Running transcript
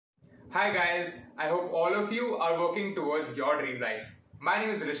Hi guys, I hope all of you are working towards your dream life. My name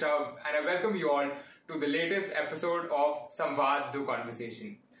is Rishabh and I welcome you all to the latest episode of Samvad Do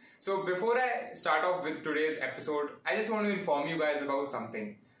Conversation. So before I start off with today's episode, I just want to inform you guys about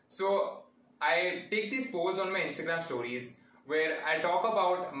something. So I take these polls on my Instagram stories where I talk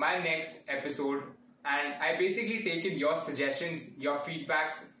about my next episode and I basically take in your suggestions, your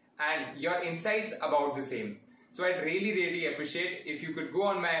feedbacks and your insights about the same. So I'd really appreciate if you could go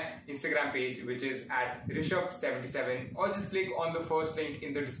on my Instagram page, which is at Rishabh77, or just click on the first link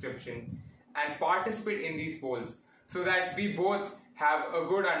in the description and participate in these polls so that we both have a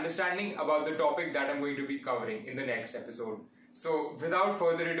good understanding about the topic that I'm going to be covering in the next episode. So without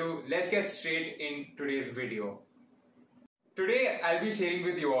further ado, let's get straight in today's video. Today I'll be sharing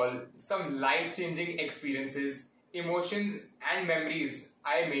with you all some life-changing experiences, emotions and memories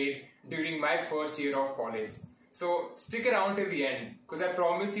I made during my first year of college. So stick around till the end because I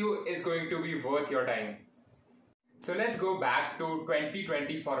promise you it's going to be worth your time. So let's go back to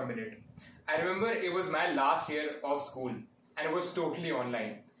 2020 for a minute. I remember it was my last year of school and it was totally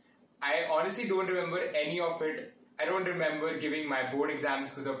online. I honestly don't remember any of it. I don't remember giving my board exams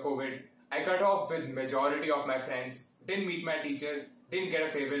because of COVID. I cut off with majority of my friends, didn't meet my teachers, didn't get a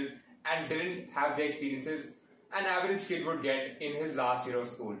farewell and didn't have the experiences an average kid would get in his last year of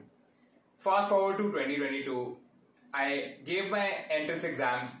school. Fast forward to 2022, I gave my entrance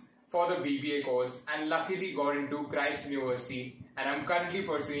exams for the BBA course and luckily got into Christ University and I'm currently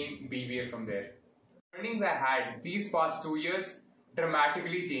pursuing BBA from there. The learnings I had these past 2 years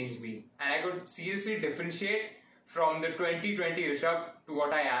dramatically changed me and I could seriously differentiate from the 2020 Rishabh to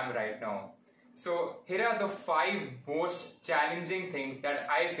what I am right now. So here are the 5 most challenging things that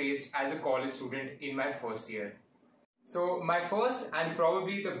I faced as a college student in my first year. So my first and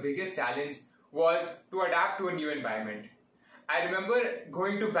probably the biggest challenge was to adapt to a new environment. I remember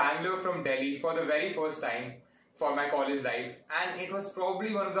going to Bangalore from Delhi for the very first time for my college life and it was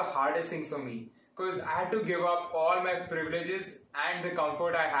probably one of the hardest things for me because I had to give up all my privileges and the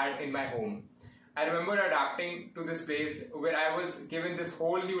comfort I had in my home. I remember adapting to this place where I was given this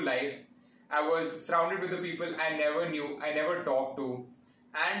whole new life. I was surrounded with the people I never knew, I never talked to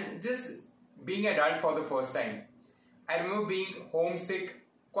and just being adult for the first time. I remember being homesick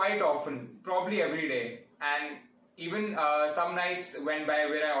quite often, probably every day, and even some nights went by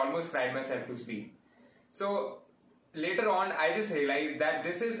where I almost cried myself to sleep. So later on, I just realized that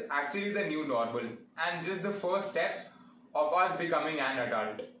this is actually the new normal and just the first step of us becoming an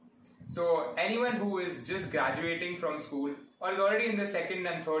adult. So anyone who is just graduating from school or is already in the second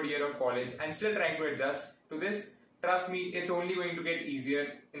and third year of college and still trying to adjust to this, trust me, it's only going to get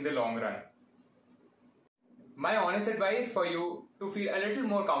easier in the long run. My honest advice for you to feel a little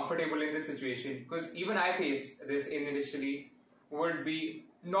more comfortable in this situation, because even I faced this initially, would be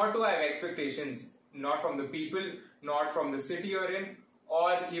not to have expectations, not from the people, not from the city you're in,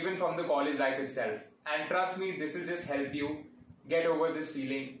 or even from the college life itself. And trust me, this will just help you get over this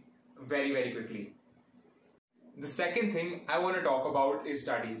feeling very quickly. The second thing I want to talk about is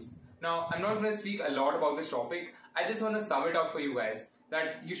studies. Now, I'm not going to speak a lot about this topic. I just want to sum it up for you guys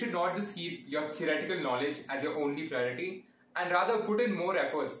that you should not just keep your theoretical knowledge as your only priority and rather put in more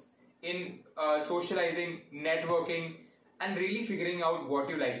efforts in socializing, networking and really figuring out what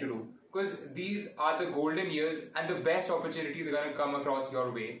you like to do, because these are the golden years and the best opportunities are going to come across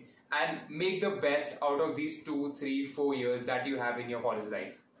your way, and make the best out of these 2, 3, 4 years that you have in your college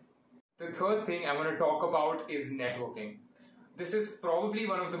life. The third thing I want to talk about is networking. This is probably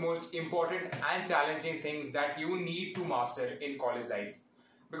one of the most important and challenging things that you need to master in college life.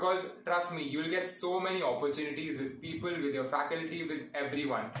 Because trust me, you'll get so many opportunities with people, with your faculty, with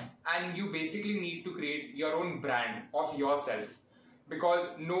everyone. And you basically need to create your own brand of yourself. Because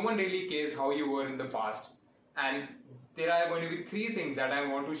no one really cares how you were in the past. And there are going to be 3 things that I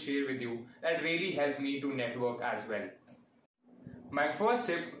want to share with you that really help me to network as well. My first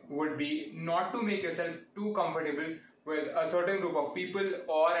tip would be not to make yourself too comfortable with a certain group of people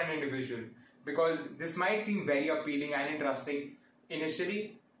or an individual, because this might seem very appealing and interesting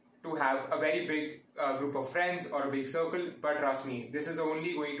initially to have a very big group of friends or a big circle, but trust me, this is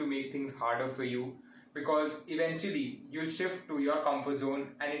only going to make things harder for you, because eventually you'll shift to your comfort zone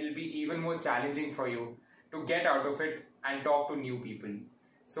and it will be even more challenging for you to get out of it and talk to new people.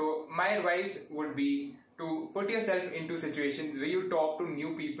 So my advice would be to put yourself into situations where you talk to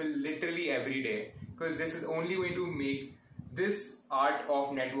new people literally every day, because this is only going to make this art of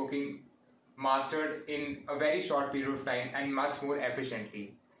networking mastered in a very short period of time and much more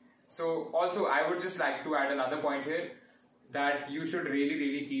efficiently. So also I would just like to add another point here, that you should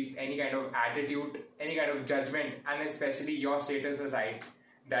really keep any kind of attitude, any kind of judgment and especially your status aside,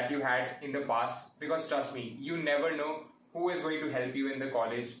 that you had in the past, because trust me, you never know who is going to help you in the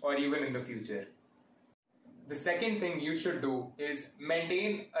college or even in the future. The second thing you should do is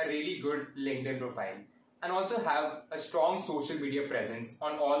maintain a really good LinkedIn profile and also have a strong social media presence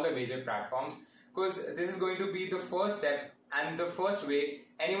on all the major platforms, because this is going to be the first step and the first way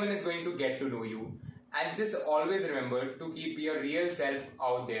anyone is going to get to know you. And just always remember to keep your real self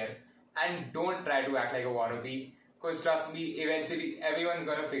out there and don't try to act like a wannabe, because trust me, eventually everyone's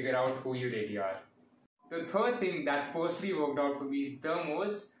gonna figure out who you really are. The third thing that personally worked out for me the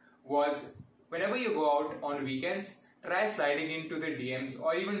most was, whenever you go out on weekends, try sliding into the DMs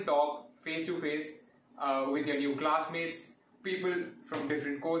or even talk face to face with your new classmates, people from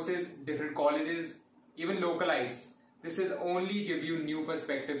different courses, different colleges, even localites. This will only give you new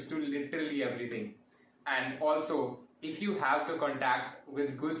perspectives to literally everything. And also, if you have the contact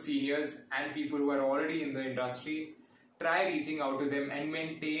with good seniors and people who are already in the industry, try reaching out to them and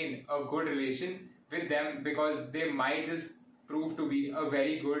maintain a good relation with them, because they might just prove to be a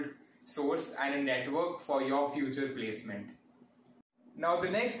very good source and a network for your future placement. Now, the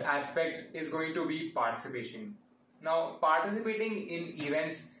next aspect is going to be participation. Now, participating in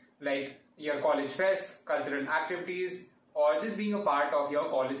events like your college fest, cultural activities, or just being a part of your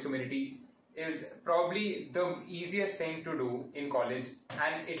college community is probably the easiest thing to do in college,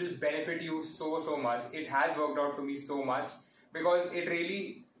 and it'll benefit you so much. It has worked out for me so much because it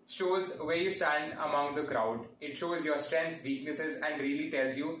really shows where you stand among the crowd. It shows your strengths, weaknesses, and really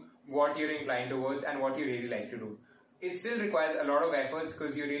tells you what you're inclined towards and what you really like to do. It still requires a lot of efforts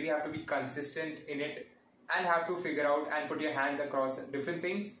because you really have to be consistent in it and have to figure out and put your hands across different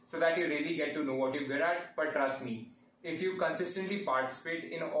things so that you really get to know what you're good at. But trust me, if you consistently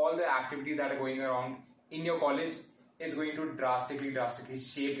participate in all the activities that are going around in your college, it's going to drastically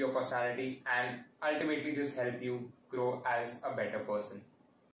shape your personality and ultimately just help you grow as a better person.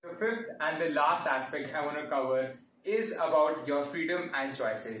 The fifth and the last aspect I want to cover is about your freedom and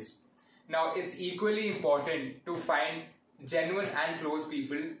choices. Now, it's equally important to find genuine and close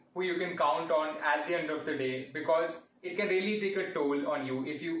people who you can count on at the end of the day, because it can really take a toll on you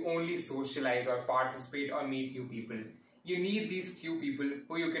if you only socialize or participate or meet new people. You need these few people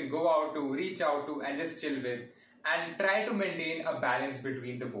who you can go out to, reach out to, and just chill with, and try to maintain a balance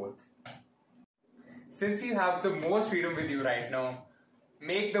between the both. Since you have the most freedom with you right now,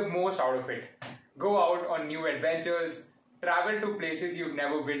 make the most out of it. Go out on new adventures, travel to places you've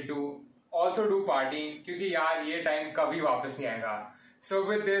never been to, also do partying, क्योंकि यार ये time कभी वापस नहीं आएगा. So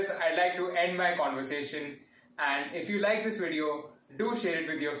with this, I'd like to end my conversation. And if you like this video, do share it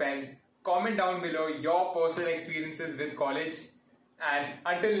with your friends. Comment down below your personal experiences with college. And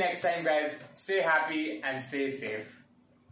until next time, guys, stay happy and stay safe.